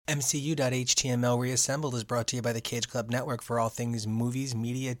MCU.html Reassembled is brought to you by the Cage Club Network for all things movies,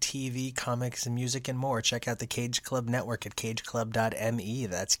 media, TV, comics, and music and more. Check out the Cage Club Network at cageclub.me.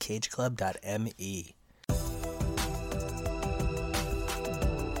 That's cageclub.me.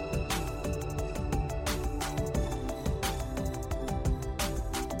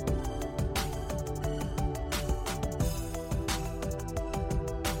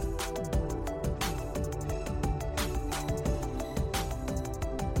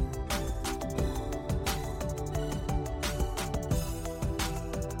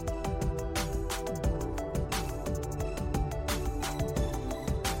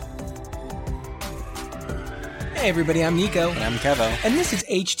 Hey everybody, I'm Nico. And I'm Kevo. And this is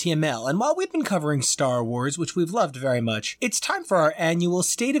HTML. And while we've been covering Star Wars, which we've loved very much, it's time for our annual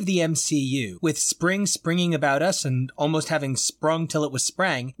State of the MCU. With spring springing about us and almost having sprung till it was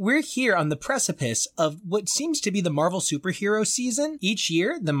sprang, we're here on the precipice of what seems to be the Marvel superhero season. Each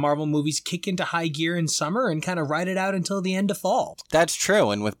year, the Marvel movies kick into high gear in summer and kind of ride it out until the end of fall. That's true.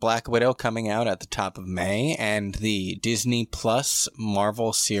 And with Black Widow coming out at the top of May and the Disney Plus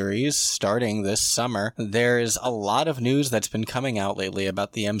Marvel series starting this summer, there's a lot of news that's been coming out lately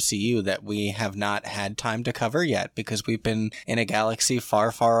about the MCU that we have not had time to cover yet because we've been in a galaxy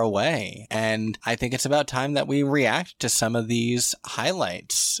far, far away. And I think it's about time that we react to some of these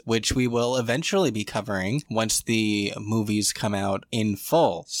highlights, which we will eventually be covering once the movies come out in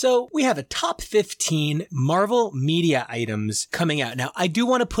full. So we have a top 15 Marvel media items coming out. Now, I do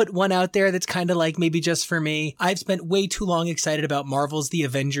want to put one out there that's kind of like maybe just for me. I've spent way too long excited about Marvel's The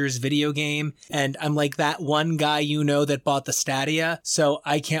Avengers video game, and I'm like that one guy you know that bought the Stadia, so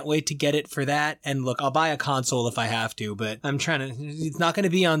I can't wait to get it for that. And look, I'll buy a console if I have to, but it's not going to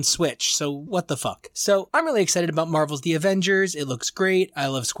be on Switch, so what the fuck. So I'm really excited about Marvel's The Avengers. It looks great. I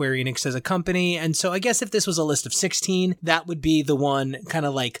love Square Enix as a company, and so I guess if this was a list of 16, that would be the one kind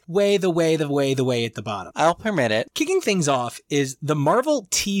of like way at the bottom. I'll permit it. Kicking things off is the Marvel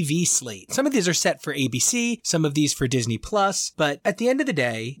TV slate. Some of these are set for ABC, some of these for Disney Plus, but at the end of the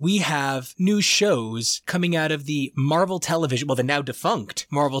day, we have new shows coming out of the Marvel Television, well, the now defunct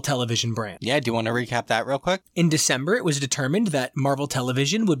Marvel Television brand. Yeah, do you want to recap that real quick? In December, it was determined that Marvel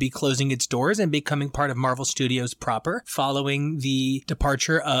Television would be closing its doors and becoming part of Marvel Studios proper, following the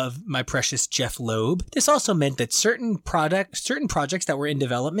departure of my precious Jeff Loeb. This also meant that certain projects that were in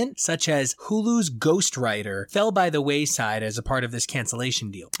development, such as Hulu's Ghost Rider, fell by the wayside as a part of this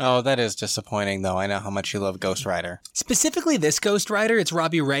cancellation deal. Oh, that is disappointing, though. I know how much you love Ghost Rider. Specifically this Ghost Rider, it's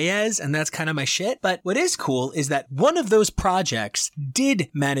Robbie Reyes, and that's kind of my shit. But what is cool is that one of those projects did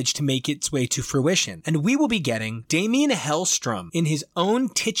manage to make its way to fruition, and we will be getting Damien Hellstrom in his own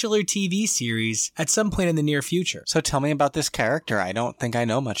titular TV series at some point in the near future. So tell me about this character. I don't think I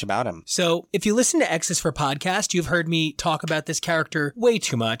know much about him. So if you listen to X's for Podcast, you've heard me talk about this character way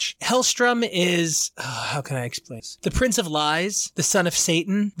too much. Hellstrom is, how can I explain this? The Prince of Lies, the son of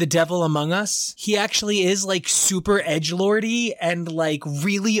Satan, the devil among us. He actually is like super edgelordy and like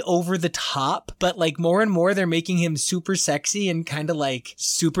really over the top, but like more and more they're making him super sexy and kind of like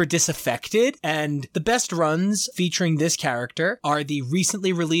super disaffected. And the best runs featuring this character are the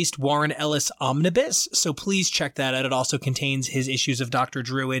recently released Warren Ellis Omnibus, so please check that out. It also contains his issues of Dr.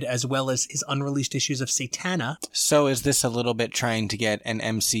 Druid as well as his unreleased issues of Satana. So is this a little bit trying to get an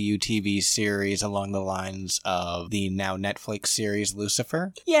MCU TV series along the lines of the now Netflix series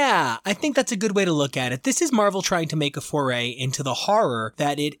Lucifer? Yeah, I think that's a good way to look at it. This is Marvel trying to make a foray into the horror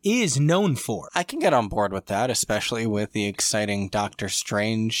that it is known for. I can get on board with that, especially with the exciting Doctor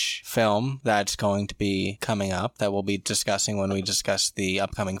Strange film that's going to be coming up that we'll be discussing when we discuss the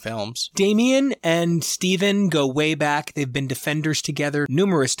upcoming films. Damien and Steven go way back. They've been Defenders together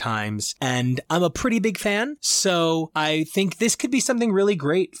numerous times, and I'm a pretty big fan, so I think this could be something really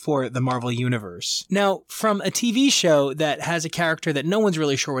great for the Marvel Universe. Now, from a TV show that has a character that no one's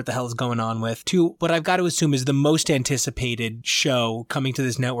really sure what the hell is going on with, to what I've got to assume is the most anticipated show coming to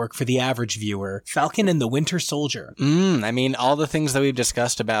this network for the average viewer, Falcon and the Winter Soldier. I mean, all the things that we've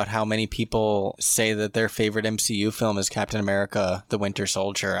discussed about how many people say that their favorite MCU film is Captain America, the Winter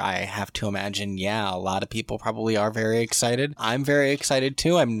Soldier, I have to imagine, yeah, a lot of people probably are very excited. I'm very excited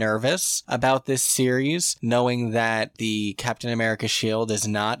too. I'm nervous about this series, knowing that the Captain America shield is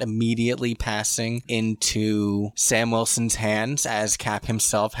not immediately passing into Sam Wilson's hands as Cap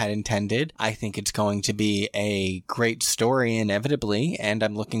himself had intended. I think it's going to be a great story inevitably, and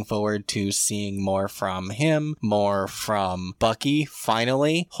I'm looking forward to seeing more from from him, more from Bucky,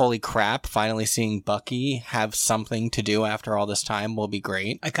 finally. Holy crap, finally seeing Bucky have something to do after all this time will be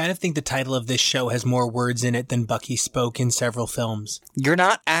great. I kind of think the title of this show has more words in it than Bucky spoke in several films. You're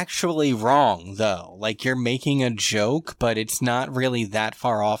not actually wrong, though. Like, you're making a joke, but it's not really that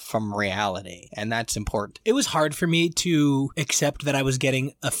far off from reality, and that's important. It was hard for me to accept that I was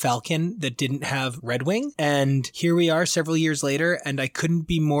getting a Falcon that didn't have Red Wing, and here we are several years later, and I couldn't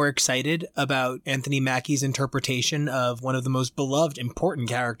be more excited about Anthony Mackie's interpretation of one of the most beloved, important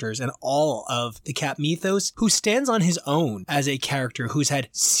characters in all of the Cap mythos, who stands on his own as a character who's had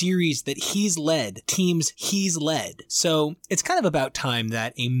series that he's led, teams he's led. So it's kind of about time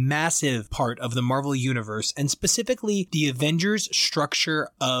that a massive part of the Marvel Universe, and specifically the Avengers structure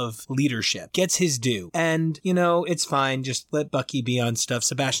of leadership, gets his due. And, you know, it's fine. Just let Bucky be on stuff.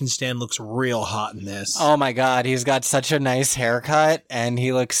 Sebastian Stan looks real hot in this. Oh my god, he's got such a nice haircut, and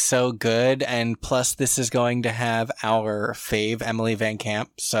he looks so good, and plus this is going to have our fave, Emily Van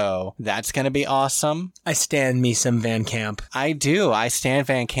Camp, so that's going to be awesome. I stan me some Van Camp. I do. I stan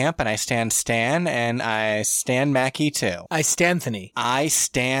Van Camp, and I stan Stan, and I stan Mackie too. I stanthony. I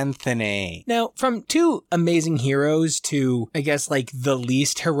stanthony. Now, from two amazing heroes to, I guess, like the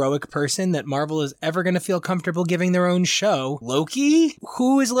least heroic person that Marvel is ever going to feel comfortable giving their own show, Loki?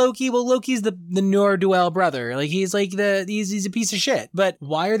 Who is Loki? Well, Loki's the Nor-Duel brother. Like, he's a piece of shit. But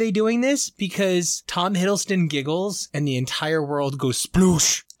why are they doing this? Because Tom Hiddleston giggles and the entire world goes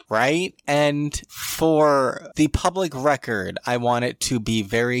sploosh. Right? And for the public record, I want it to be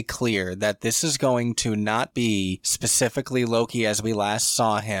very clear that this is going to not be specifically Loki as we last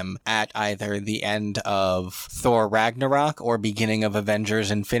saw him at either the end of Thor Ragnarok or beginning of Avengers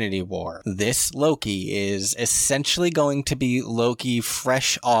Infinity War. This Loki is essentially going to be Loki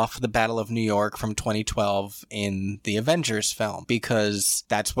fresh off the Battle of New York from 2012 in the Avengers film, because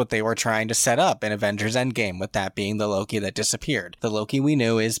that's what they were trying to set up in Avengers Endgame, with that being the Loki that disappeared. The Loki we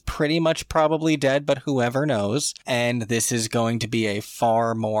knew is pretty much probably dead, but whoever knows. And this is going to be a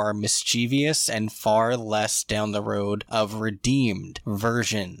far more mischievous and far less down the road of redeemed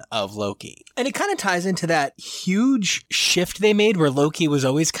version of Loki. And it kind of ties into that huge shift they made where Loki was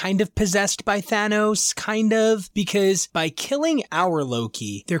always kind of possessed by Thanos, because by killing our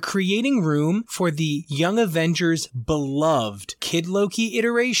Loki, they're creating room for the Young Avengers' beloved Kid Loki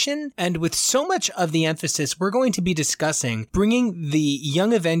iteration. And with so much of the emphasis we're going to be discussing, bringing the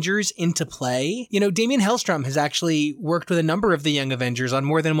Young Avengers into play. You know, Damien Hellstrom has actually worked with a number of the Young Avengers on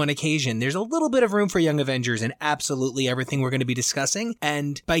more than one occasion. There's a little bit of room for Young Avengers in absolutely everything we're going to be discussing.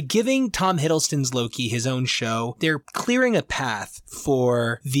 And by giving Tom Hiddleston's Loki his own show, they're clearing a path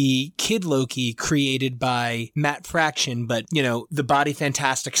for the Kid Loki created by Matt Fraction, but, you know, the Body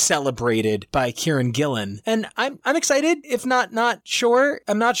Fantastic celebrated by Kieran Gillen. And I'm excited, if not sure.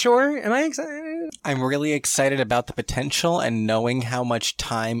 I'm not sure. Am I excited? I'm really excited about the potential and knowing how much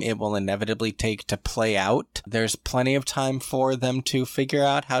time it will inevitably take to play out. There's plenty of time for them to figure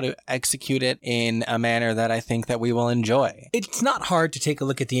out how to execute it in a manner that I think that we will enjoy. It's not hard to take a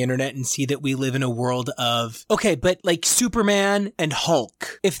look at the internet and see that we live in a world of, okay, but like Superman and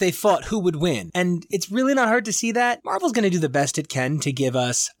Hulk, if they fought, who would win? And it's really not hard to see that. Marvel's going to do the best it can to give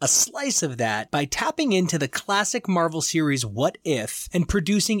us a slice of that by tapping into the classic Marvel series What If and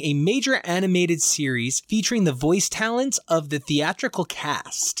producing a major animated series featuring the voice talents of the theatrical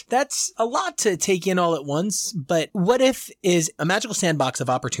cast. That's a lot to take in all at once, but What If is a magical sandbox of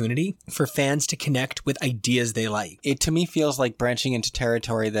opportunity for fans to connect with ideas they like. It to me feels like branching into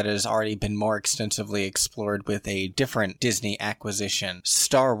territory that has already been more extensively explored with a different Disney acquisition,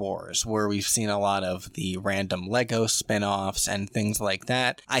 Star Wars, where we've seen a lot of the random Lego spin-offs and things like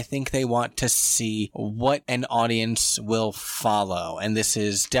that. I think they want to see what an audience will follow, and this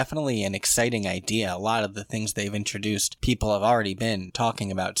is definitely an exciting idea. A lot of the things they've introduced, people have already been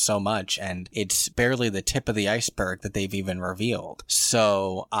talking about so much, and it's barely the tip of the iceberg that they've even revealed.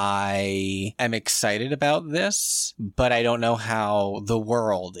 So I am excited about this, but I don't know how the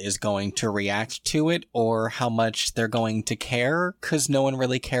world is going to react to it or how much they're going to care, because no one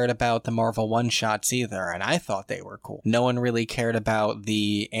really cared about the Marvel one-shots either, and I thought they were cool. No one really cared about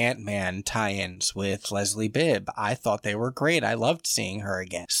the Ant-Man tie-ins with Leslie Bibb. I thought they were great. I loved seeing her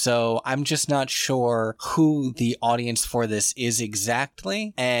again. So I'm just not sure who the audience for this is exactly,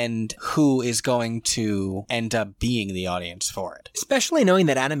 exactly and who is going to end up being the audience for it. Especially knowing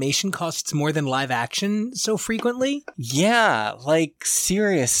that animation costs more than live action so frequently. Yeah, like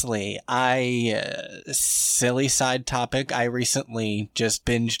seriously, silly side topic, I recently just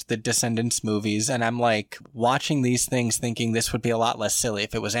binged the Descendants movies and I'm like watching these things thinking this would be a lot less silly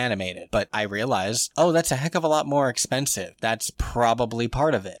if it was animated. But I realized, oh, that's a heck of a lot more expensive. That's probably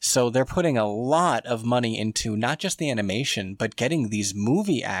part of it. So they're putting a lot of money into not just the animation, but getting these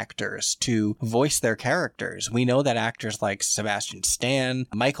movie actors to voice their characters. We know that actors like Sebastian Stan,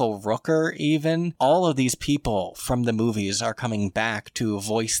 Michael Rooker even, all of these people from the movies are coming back to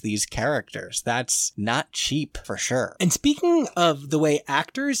voice these characters. That's not cheap for sure. And speaking of the way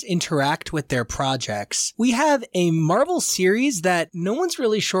actors interact with their projects, we have a Marvel series that no one's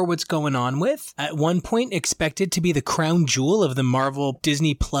really sure what's going on with. At one point expected to be the crown jewel of the Marvel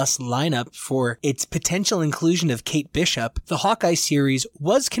Disney Plus lineup for its potential inclusion of Kate Bishop, the Hawkeye series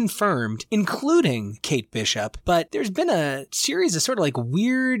was confirmed, including Kate Bishop, but there's been a series of sort of like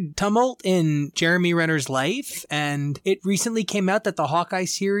weird tumult in Jeremy Renner's life, and it recently came out that the Hawkeye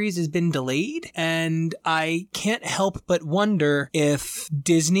series has been delayed, and I can't help but wonder if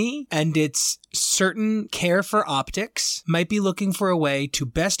Disney and its certain care for optics might be looking for a way to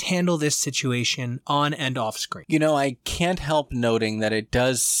best handle this situation on and off screen. You know, I can't help noting that it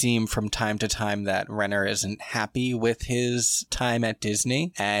does seem from time to time that Renner isn't happy with his time at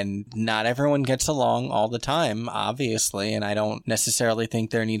Disney, and not everyone gets along all the time, obviously, and I don't necessarily think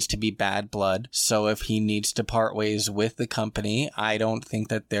there needs to be bad blood. So if he needs to part ways with the company, I don't think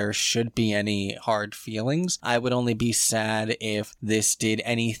that there should be any hard feelings. I would only be sad if this did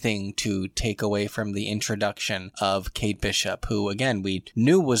anything to take away from the introduction of Kate Bishop, who again we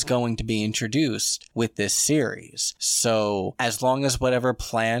knew was going to be introduced with this series. So as long as whatever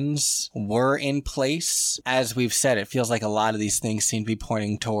plans were in place, as we've said, it feels like a lot of these things seem to be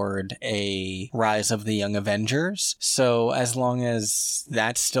pointing toward a rise of the Young Avengers. So as long as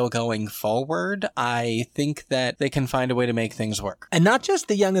that's still going forward, I think that they can find a way to make things work. And not just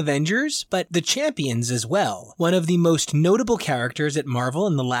the Young Avengers, but the Champions as well. One of the most notable characters at Marvel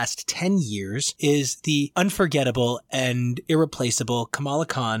in the last 10 years is the unforgettable and irreplaceable Kamala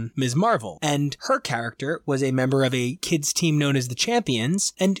Khan, Ms. Marvel. And her character was a member of a kids team known as the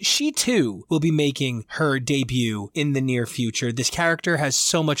Champions, and she too will be making her debut in the near future. This character has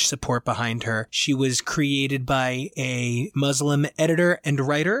so much support behind her. She was created by a Muslim editor and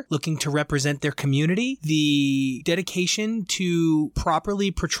writer looking to represent their community. The dedication to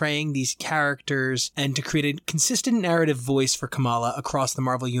properly portraying these characters and to create a consistent narrative voice for Kamala across the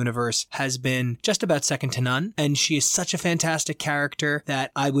Marvel universe has been just about second to none. And she is such a fantastic character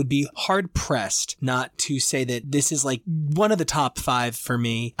that I would be hard pressed not to say that this is like one of the top 5 for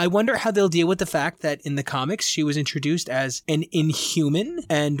me. I wonder how they'll deal with the fact that in the comics, she was introduced as an Inhuman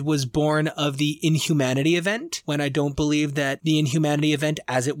and was born of the Inhumanity event, when I don't believe that the Inhumanity event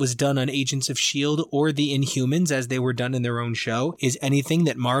as it was done on Agents of S.H.I.E.L.D. or the Inhumans as they were done in their own show is anything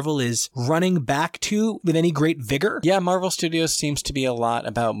that Marvel is running back to with any great vigor. Yeah, Marvel Studios seems to be a lot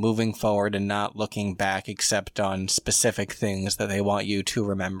about moving forward and not looking back except on specific things that they want you to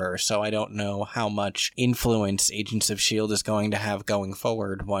remember. So I don't know how much influence Agents of S.H.I.E.L.D. is going to have going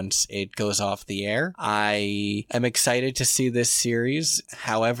forward once it goes off the air. I am excited to see this series,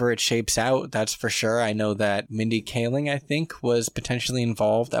 however it shapes out, that's for sure. I know that Mindy Kaling, I think, was potentially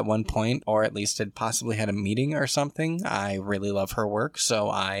involved at one point, or at least had possibly had a meeting or something. I really love her work, so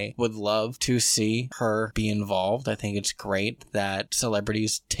I would love to see her be involved. I think it's great that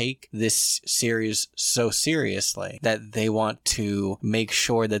celebrities take this series so seriously that they want to make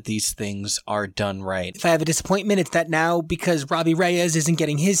sure that these things are done right. If I have a disappointment, it's that now because Robbie Reyes isn't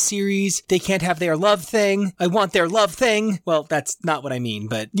getting his series, they can't have their love thing. I want their love thing. Well, that's not what I mean,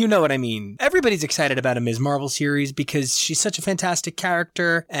 but you know what I mean. Everybody's excited about a Ms. Marvel series because she's such a fantastic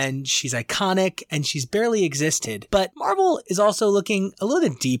character and she's iconic and she's barely existed. But Marvel is also looking a little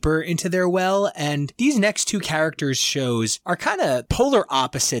bit deeper into their well, and these next 2 characters' shows are kind of polar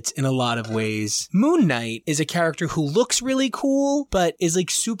opposites in a lot of ways. Moon Knight is a character who looks really cool, but is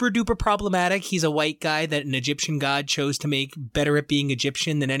like super duper problematic. He's a white guy that an Egyptian god chose to make better at being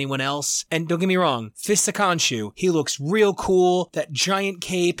Egyptian than anyone else. And don't get me wrong, Fist of Khonshu, he looks real cool. That giant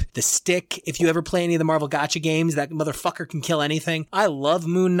cape, the stick. If you ever play any of the Marvel Gacha games, that motherfucker can kill anything. I love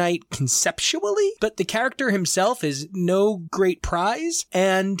Moon Knight conceptually, but the character himself is no great prize.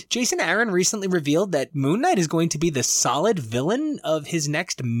 And Jason Aaron recently revealed that Moon Knight is going to be the solid villain of his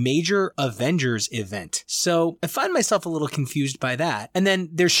next major Avengers event. So I find myself a little confused by that. And then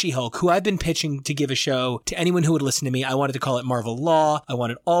there's She-Hulk, who I've been pitching to give a show to anyone who would listen to me. I wanted to call it Marvel Law. I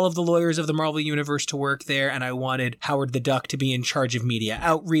wanted all of the lawyers of the Marvel Universe to work there, and I wanted Howard the Duck to be in charge of media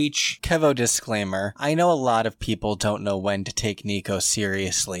outreach. Kevo disclaimer. I know a lot of people don't know when to take Nico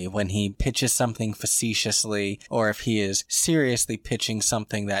seriously, when he pitches something facetiously, or if he is seriously pitching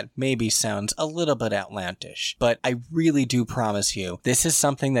something that maybe sounds a little bit outlandish. But I really do promise you, this is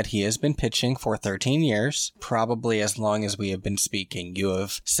something that he has been pitching for 13 years, probably as long as we have been speaking. You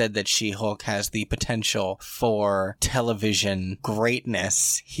have said that She-Hulk has the potential for television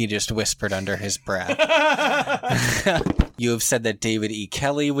greatness. He just whispered under his breath. You have said that David E.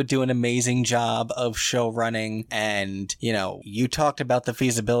 Kelly would do an amazing job of show running, and, you know, you talked about the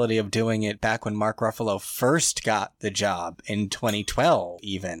feasibility of doing it back when Mark Ruffalo first got the job in 2012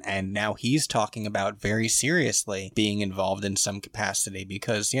 even, and now he's talking about very seriously being involved in some capacity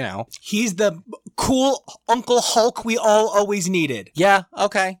because, you know, he's the cool Uncle Hulk we all always needed. Yeah,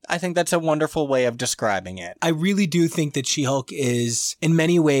 okay. I think that's a wonderful way of describing it. I really do think that She-Hulk is, in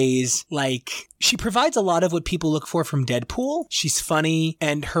many ways, like, she provides a lot of what people look for from Deadpool. She's funny,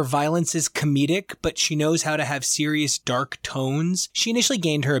 and her violence is comedic, but she knows how to have serious, dark tones. She initially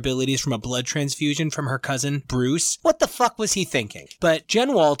gained her abilities from a blood transfusion from her cousin, Bruce. What the fuck was he thinking? But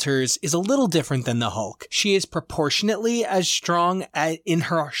Jen Walters is a little different than the Hulk. She is proportionately as strong in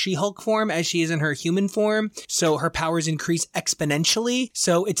her She-Hulk form as she is in her human form, so her powers increase exponentially.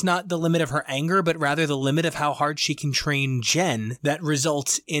 So it's not the limit of her anger, but rather the limit of how hard she can train Jen that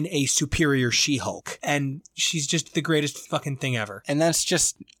results in a superior She-Hulk. And she's just the greatest fucking thing ever. And that's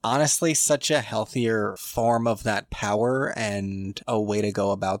just honestly such a healthier form of that power and a way to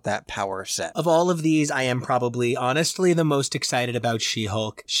go about that power set. Of all of these, I am probably honestly the most excited about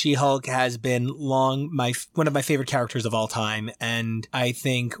She-Hulk. She-Hulk has been long one of my favorite characters of all time, and I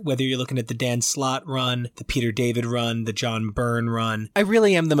think whether you're looking at the Dan Slott run, the Peter David run, the John Byrne run, I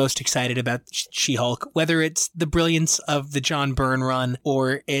really am the most excited about She-Hulk, whether it's the brilliance of the John Byrne run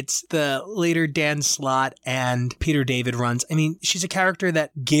or it's the later Dan Slott and Peter David runs. I mean, she's a character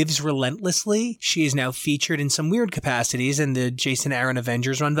that gives relentlessly. She is now featured in some weird capacities in the Jason Aaron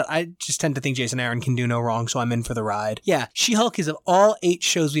Avengers run, but I just tend to think Jason Aaron can do no wrong, so I'm in for the ride. Yeah, She-Hulk is, of all 8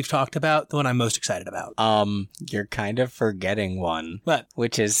 shows we've talked about, the one I'm most excited about. You're kind of forgetting one. What?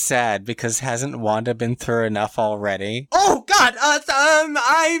 Which is sad, because hasn't Wanda been through enough already? Oh, God!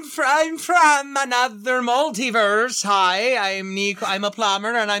 I'm from another multiverse. Hi, I'm Nico. I'm a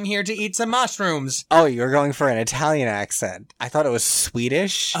plumber, and I'm here to eat some mushrooms. Oh, you're going for an Italian accent. I thought it was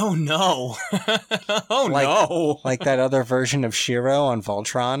Swedish. Oh, no. No. Like that other version of Shiro on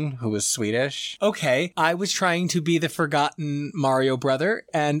Voltron, who was Swedish. Okay, I was trying to be the forgotten Mario brother,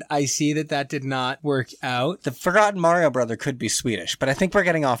 and I see that did not work out. The forgotten Mario brother could be Swedish, but I think we're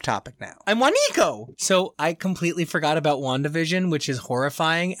getting off topic now. I'm Waniko! So I completely forgot about WandaVision, which is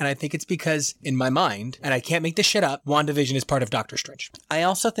horrifying, and I think it's because, in my mind, and I can't make this shit up, WandaVision is part of Doctor Strange. I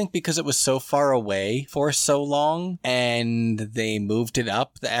also think because it was so far away for so long, and they moved it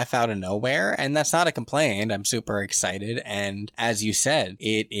up the F out of nowhere, and that's not a complaint. I'm super excited, and as you said,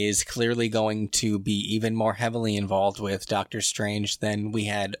 it is clearly going to be even more heavily involved with Doctor Strange than we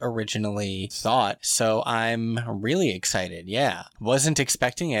had originally thought, so I'm really excited, yeah. Wasn't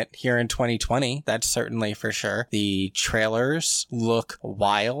expecting it here in 2020, that's certainly for sure. The trailers look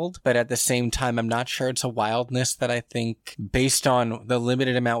wild, but at the same time, I'm not sure it's a wildness that I think, based on the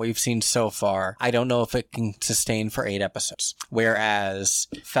limited amount we've seen so far, I don't know if it can sustain for 8 episodes. Whereas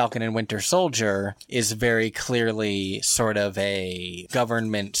Falcon and Winter Soldier is very clearly sort of a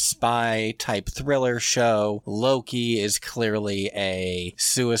government spy type thriller show. Loki is clearly a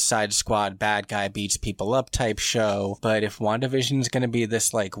Suicide Squad bad guy beats people up type show. But if WandaVision is going to be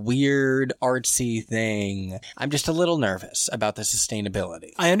this like weird artsy thing, I'm just a little nervous about the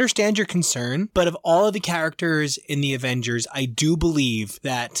sustainability. I understand your concern, but of all of the characters in the Avengers, I do believe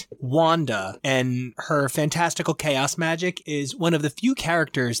that Wanda and her fantastical chaos magic is one of the few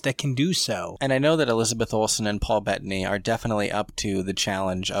characters that can do so. And I know that Elizabeth Olsen and Paul Bettany are definitely up to the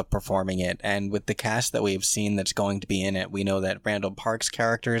challenge of performing it. And with the cast that we've seen that's going to be in it, we know that Randall Park's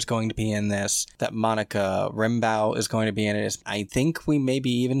character is going to be in this, that Monica Rambeau is going to be in it. I think we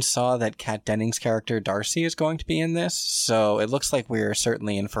maybe even saw that Kat Dennings' character Darcy is going to be in this. So it looks like we're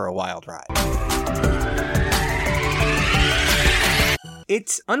certainly in for a wild ride.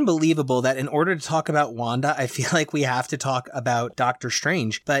 It's unbelievable that in order to talk about Wanda, I feel like we have to talk about Doctor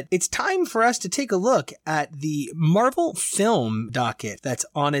Strange. But it's time for us to take a look at the Marvel film docket that's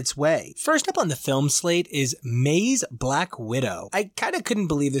on its way. First up on the film slate is May's Black Widow. I kind of couldn't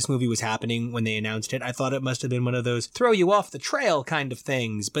believe this movie was happening when they announced it. I thought it must have been one of those throw you off the trail kind of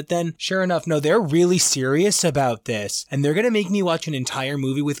things. But then, sure enough, no, they're really serious about this. And they're going to make me watch an entire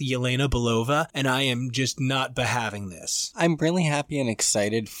movie with Yelena Belova, and I am just not behaving this. I'm really happy and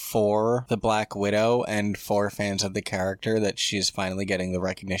excited for the Black Widow and for fans of the character that she's finally getting the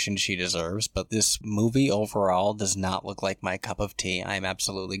recognition she deserves. But this movie overall does not look like my cup of tea. I'm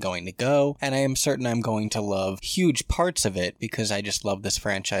absolutely going to go, and I am certain I'm going to love huge parts of it because I just love this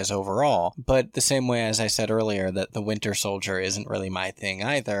franchise overall. But the same way as I said earlier that the Winter Soldier isn't really my thing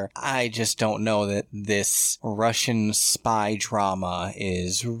either, I just don't know that this Russian spy drama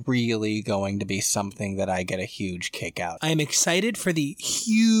is really going to be something that I get a huge kick out. I am excited for the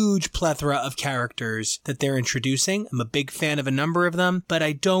huge plethora of characters that they're introducing. I'm a big fan of a number of them, but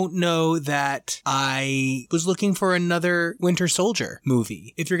I don't know that I was looking for another Winter Soldier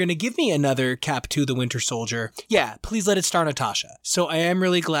movie. If you're going to give me another Cap 2 The Winter Soldier, yeah, please let it star Natasha. So I am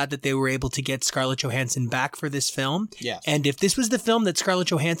really glad that they were able to get Scarlett Johansson back for this film. Yes. And if this was the film that Scarlett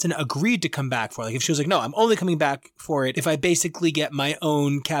Johansson agreed to come back for, like if she was like, no, I'm only coming back for it if I basically get my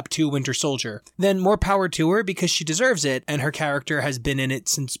own Cap 2 Winter Soldier, then more power to her because she deserves it, and her character has been in it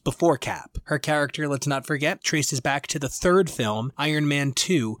since before Cap. Her character, let's not forget, traces back to the third film, Iron Man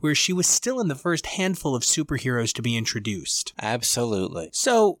 2, where she was still in the first handful of superheroes to be introduced. Absolutely.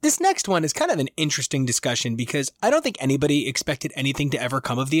 So this next one is kind of an interesting discussion because I don't think anybody expected anything to ever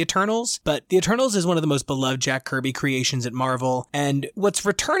come of the Eternals, but the Eternals is one of the most beloved Jack Kirby creations at Marvel, and what's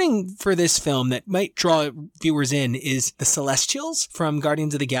returning for this film that might draw viewers in is the Celestials from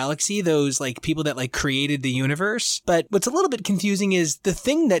Guardians of the Galaxy, those like people that like created the universe. But what's a little bit confusing is the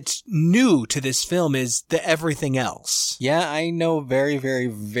thing that's new to this film is the everything else. Yeah, I know very, very,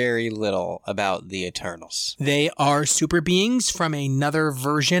 very little about the Eternals. They are super beings from another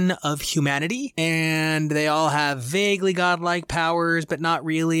version of humanity, and they all have vaguely godlike powers, but not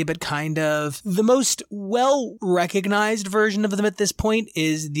really, but kind of. The most well-recognized version of them at this point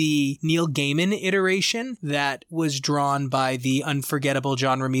is the Neil Gaiman iteration that was drawn by the unforgettable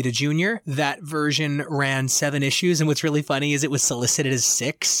John Romita Jr. That version ran 7 issues, and what's really funny is it was solicited as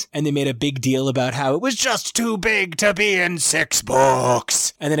 6, and they made a big deal about how it was just too big to be in 6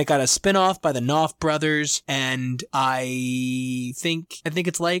 books. And then it got a spin-off by the Knopf brothers, and I think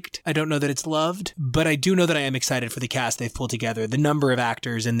it's liked. I don't know that it's loved, but I do know that I am excited for the cast they've pulled together. The number of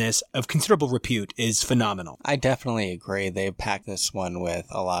actors in this of considerable repute is phenomenal. I definitely agree. They've packed this one with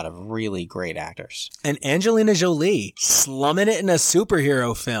a lot of really great actors. And Angelina Jolie slumming it in a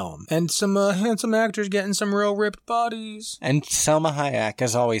superhero film. And some handsome actors getting some real ripped bodies. And Salma Hayek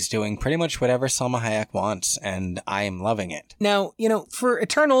is always doing pretty much whatever Salma Hayek wants, and I am loving it. Now, for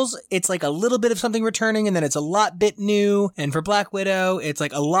Eternals, it's like a little bit of something returning, and then it's a lot bit new. And for Black Widow, it's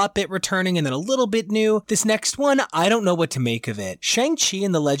like a lot bit returning, and then a little bit new. This next one, I don't know what to make of it. Shang-Chi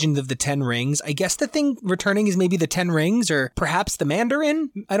and the Legend of the Ten Rings, I guess the thing returning is maybe the 10 Rings, or perhaps the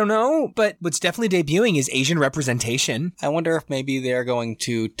Mandarin? I don't know, but what's definitely debuting is Asian representation. I wonder if maybe they're going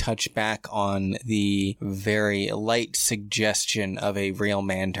to touch back on the very light suggestion of a real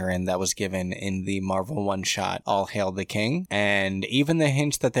Mandarin that was given in the Marvel one-shot All Hail the King, and even the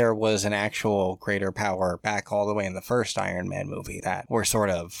hints that there was an actual greater power back all the way in the first Iron Man movie that were sort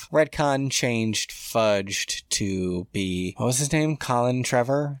of retcon, changed, fudged to be, what was his name? Colin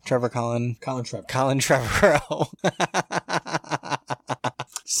Trevorrow.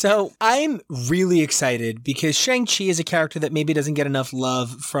 So I'm really excited because Shang-Chi is a character that maybe doesn't get enough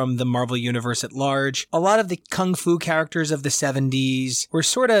love from the Marvel Universe at large. A lot of the kung fu characters of the 70s were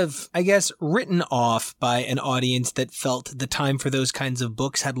sort of, I guess, written off by an audience that felt the time for those kinds of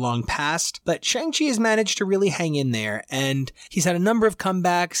books had long passed. But Shang-Chi has managed to really hang in there, and he's had a number of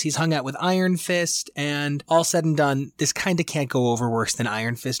comebacks. He's hung out with Iron Fist, and all said and done, this kind of can't go over worse than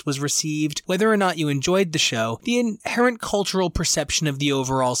Iron Fist was received. Whether or not you enjoyed the show, the inherent cultural perception of the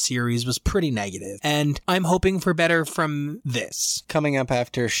overall series was pretty negative, and I'm hoping for better from this. Coming up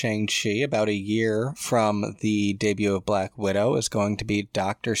after Shang-Chi, about a year from the debut of Black Widow, is going to be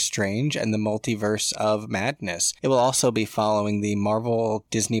Doctor Strange and the Multiverse of Madness. It will also be following the Marvel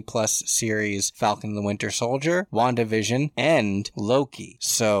Disney Plus series Falcon and the Winter Soldier, WandaVision, and Loki.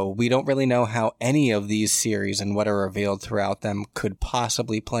 So we don't really know how any of these series and what are revealed throughout them could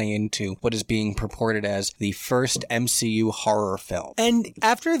possibly play into what is being purported as the first MCU horror film. And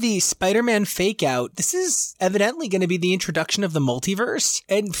after after the Spider-Man fake out, this is evidently going to be the introduction of the multiverse.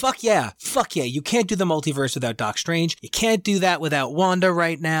 And fuck yeah, you can't do the multiverse without Doc Strange. You can't do that without Wanda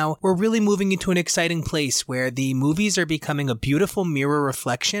right now. We're really moving into an exciting place where the movies are becoming a beautiful mirror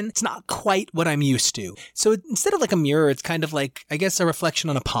reflection. It's not quite what I'm used to. So instead of like a mirror, it's kind of like, I guess, a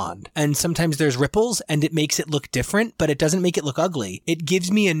reflection on a pond. And sometimes there's ripples and it makes it look different, but it doesn't make it look ugly. It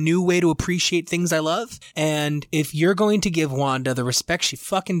gives me a new way to appreciate things I love. And if you're going to give Wanda the respect she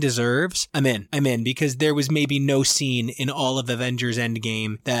fucking deserves, I'm in because there was maybe no scene in all of Avengers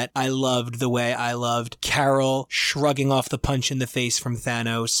Endgame that I loved the way I loved Carol shrugging off the punch in the face from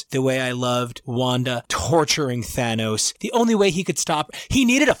Thanos, the way I loved Wanda torturing Thanos. The only way he could stop, he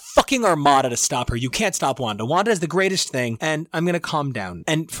needed a fucking armada to stop her. You can't stop Wanda. Wanda is the greatest thing, and I'm gonna calm down.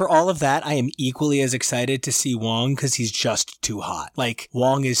 And for all of that, I am equally as excited to see Wong because he's just too hot. Like,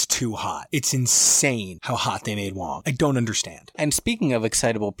 Wong is too hot. It's insane how hot they made Wong. I don't understand. And speaking of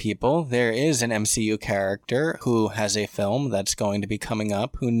excitable people, there is an MCU character who has a film that's going to be coming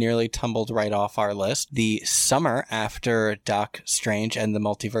up who nearly tumbled right off our list. The summer after Doc Strange and the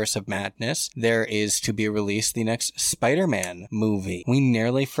Multiverse of Madness, there is to be released the next Spider-Man movie. We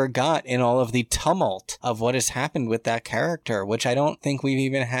nearly forgot in all of the tumult of what has happened with that character, which I don't think we've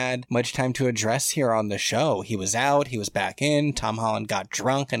even had much time to address here on the show. He was out, he was back in, Tom Holland got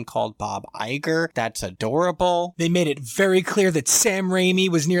drunk and called Bob Iger. That's adorable. They made it very clear that Sam Raimi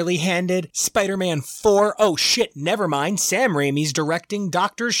was nearly handed Spider-Man 4. Oh shit, never mind. Sam Raimi's directing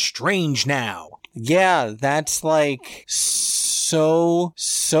Doctor Strange now. Yeah, that's like so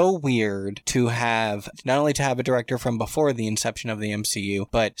weird to have, not only to have a director from before the inception of the MCU,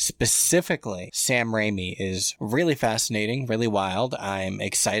 but specifically Sam Raimi is really fascinating, really wild. I'm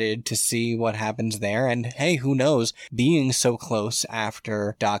excited to see what happens there. And hey, who knows, being so close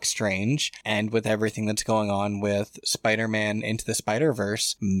after Doc Strange and with everything that's going on with Spider-Man Into the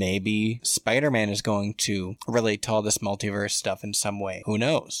Spider-Verse, maybe Spider-Man is going to relate to all this multiverse stuff in some way. Who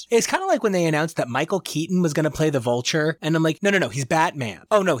knows? It's kind of like when they announced that Michael Keaton was going to play the Vulture, and I'm like, no, he's Batman.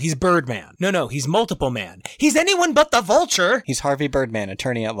 Oh no, he's Birdman. No, he's Multiple Man. He's anyone but the Vulture. He's Harvey Birdman,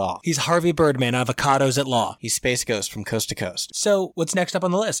 attorney at law. He's Harvey Birdman, avocados at law. He's Space Ghost from coast to coast. So what's next up on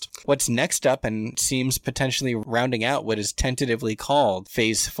the list? What's next up, and seems potentially rounding out what is tentatively called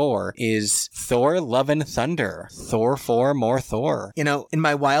Phase 4, is Thor Love and Thunder. Thor 4, more Thor. You know, in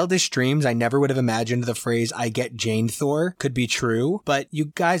my wildest dreams, I never would have imagined the phrase "I get Jane Thor" could be true. But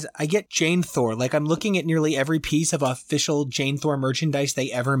you guys, I get Jane Thor. Like, I'm looking at nearly every piece of official Jane Thor merchandise they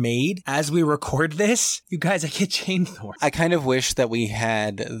ever made as we record this. You guys, I get Jane Thor. I kind of wish that we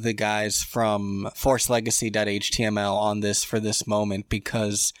had the guys from forcelegacy.html on this for this moment,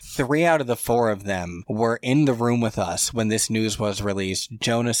 because 3 out of the 4 of them were in the room with us when this news was released.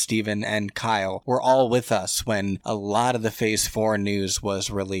 Jonah, Steven, and Kyle were all with us when a lot of the Phase 4 news was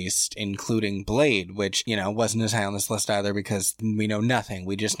released, including Blade, which, you know, wasn't as high on this list either because we know nothing.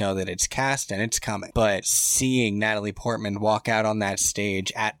 We just know that it's cast and it's coming. But seeing Natalie Portman walk out on that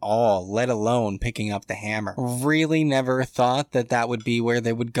stage at all, let alone picking up the hammer, really never thought that that would be where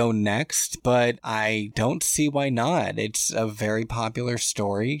they would go next, but I don't see why not. It's a very popular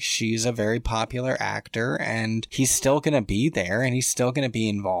story. She's a very popular actor, and he's still going to be there, and he's still going to be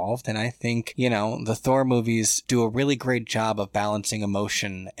involved. And I think, you know, the Thor movies do a really great job of balancing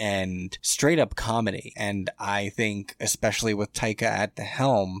emotion and straight up comedy. And I think, especially with Taika at the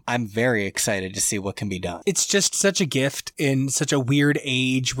helm, I'm very excited to see what can be done. It's just such a gift in such a weird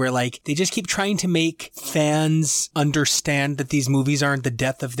age where, like, they just keep trying to make fans understand that these movies aren't the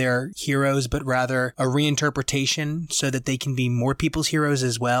death of their heroes, but rather a reinterpretation so that they can be more people's heroes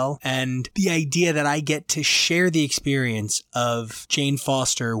as well. And the idea that I get to share the experience of Jane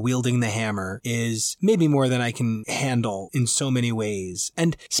Foster wielding the hammer is maybe more than I can handle in so many ways.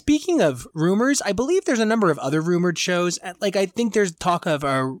 And speaking of rumors, I believe there's a number of other rumored shows. Like, I think there's talk of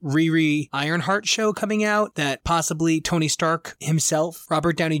a Riri Ironheart show coming out that possibly Tony Stark himself,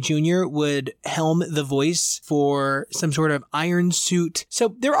 Robert Downey Jr., would helm the voice for some sort of iron suit.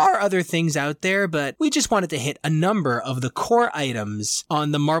 So there are other things out there, but we just wanted to hit a number of the core items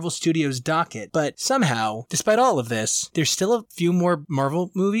on the Marvel Studios docket. But somehow, despite all of this, there's still a few more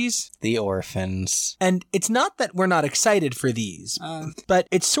Marvel movies. The Orphans. And it's not that we're not excited for these, but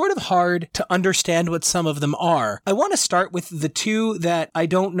it's sort of hard to understand what some of them are. I want to start with the two that I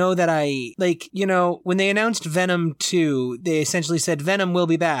don't know that I, like, you know, when they announced Venom 2, 2, they essentially said Venom will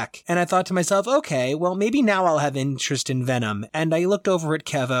be back. And I thought to myself, okay, well, maybe now I'll have interest in Venom. And I looked over at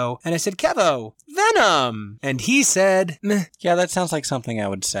Kevo and I said, Kevo, Venom! And he said, meh. Yeah, that sounds like something I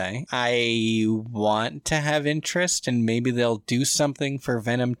would say. I want to have interest, and maybe they'll do something for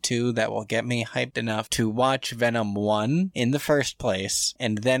Venom 2 that will get me hyped enough to watch Venom 1 in the first place,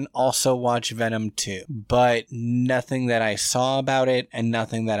 and then also watch Venom 2. But nothing that I saw about it and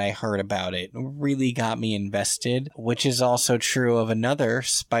nothing that I heard about it really got me invested, which is also true of another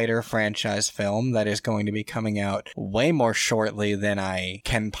Spider franchise film that is going to be coming out way more shortly than I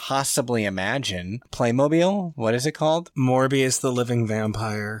can possibly imagine. Playmobil? What is it called? Morbius the Living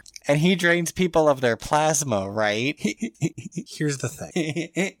Vampire. And he drains people of their plasma, right? Here's the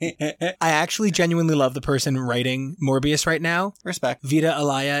thing. I actually genuinely love the person writing Morbius right now. Respect. Vita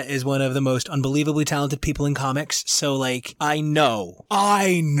Alaya is one of the most unbelievably talented people in comics. So, like, I know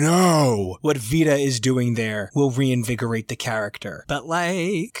what Vita is doing there will reinvigorate the character. But,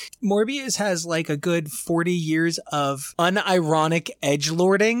 like, Morbius has, like, a good 40 years of unironic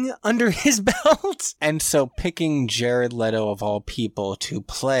edgelording under his belt. And so picking Jared Leto of all people to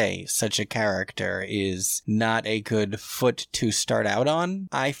play such a character is not a good foot to start out on,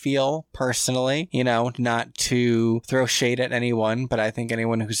 I feel, personally. You know, not to throw shade at anyone, but I think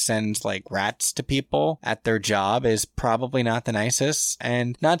anyone who sends, like, rats to people at their job is probably not the nicest,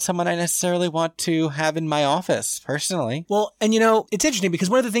 and not someone I necessarily want to have in my office, personally. Well, and you know, it's interesting because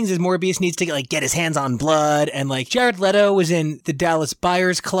one of the things is Morbius needs to, like, get his hands on blood, and, like, Jared Leto was in the Dallas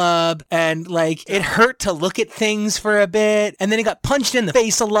Buyers Club, and, like, it hurt to look at things for a bit, and then he got punched in the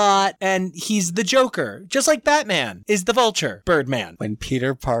face a lot, and he's the Joker, just like Batman is the Vulture, Birdman. When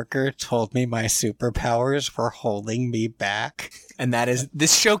Peter Parker told me my superpowers were holding me back. And that is,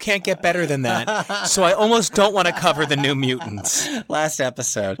 this show can't get better than that, so I almost don't want to cover the New Mutants. Last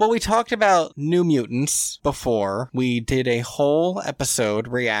episode. Well, we talked about New Mutants before. We did a whole episode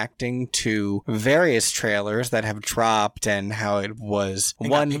reacting to various trailers that have dropped and how it was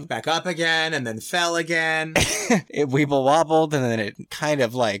got picked back up again and then fell again. It weeble wobbled and then it kind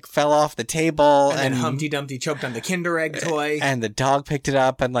of like fell off the table. And then Humpty Dumpty choked on the Kinder Egg toy. And the dog picked it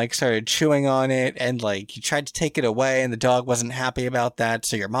up and like started chewing on it, and like you tried to take it away and the dog wasn't happy about that,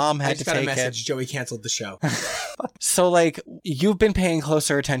 so your mom had to take it. I just got a message, Joey canceled the show. So like, you've been paying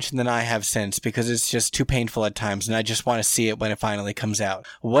closer attention than I have since, because it's just too painful at times and I just want to see it when it finally comes out.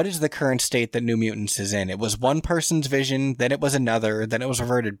 What is the current state that New Mutants is in? It was one person's vision, then it was another, then it was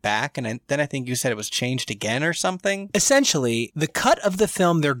reverted back, and then I think you said it was changed again or something? Essentially, the cut of the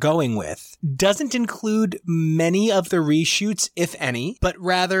film they're going with doesn't include many of the reshoots, if any, but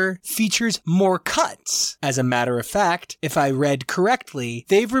rather features more cuts. As a matter of fact, if I read correctly,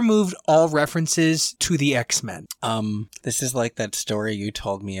 they've removed all references to the X-Men. This is like that story you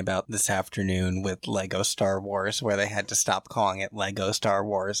told me about this afternoon with Lego Star Wars, where they had to stop calling it Lego Star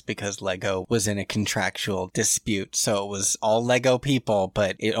Wars because Lego was in a contractual dispute. So it was all Lego people,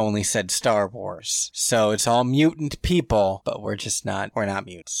 but it only said Star Wars. So it's all mutant people, but we're not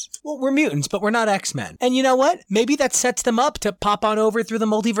mutants. Well, we're mutants, but we're not X-Men. And you know what? Maybe that sets them up to pop on over through the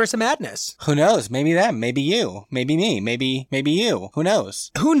multiverse of madness. Who knows? Maybe them, maybe you, maybe me, maybe you. Who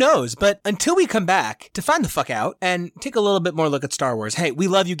knows? Who knows? But until we come back to find the fuck out and take a little bit more look at Star Wars. Hey, we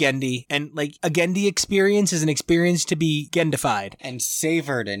love you, Gendy. And like, a Gendy experience is an experience to be Gendified. And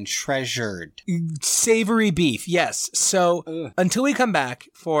savored and treasured. Savory beef, yes. So until we come back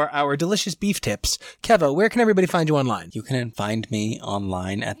for our delicious beef tips, Kevo, where can everybody find you online? You can find me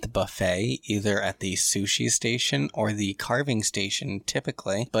online at the buffet, either at the sushi station or the carving station,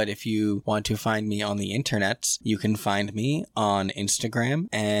 typically. But if you want to find me on the internets, you can find me on Instagram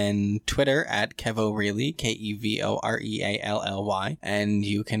and Twitter at Kevoreally, Kevoreally, and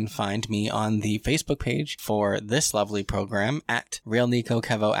you can find me on the Facebook page for this lovely program at Real Nico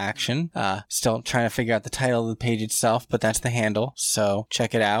Kevo Action. Still trying to figure out the title of the page itself, but that's the handle, so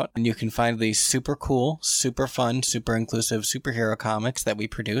check it out. And you can find these super cool, super fun, super inclusive superhero comics that we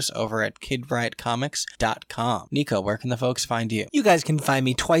produce over at KidRiotComics.com. Nico, where can the folks find you? You guys can find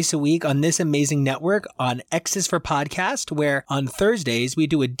me twice a week on this amazing network on X's for Podcast, where on Thursdays we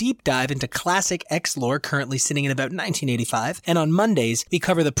do a deep dive into classic X lore currently sitting in about 1985, and on Mondays we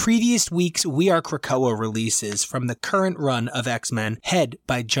cover the previous week's We Are Krakoa releases from the current run of X-Men, head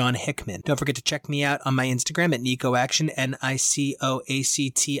by John Hickman. Don't forget to check me out on my Instagram at NicoAction,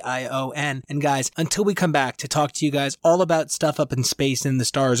 NicoAction. And guys, until we come back to talk to you guys all about stuff up in space and the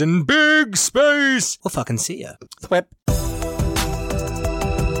stars and big space, we'll fucking see ya. Thwip.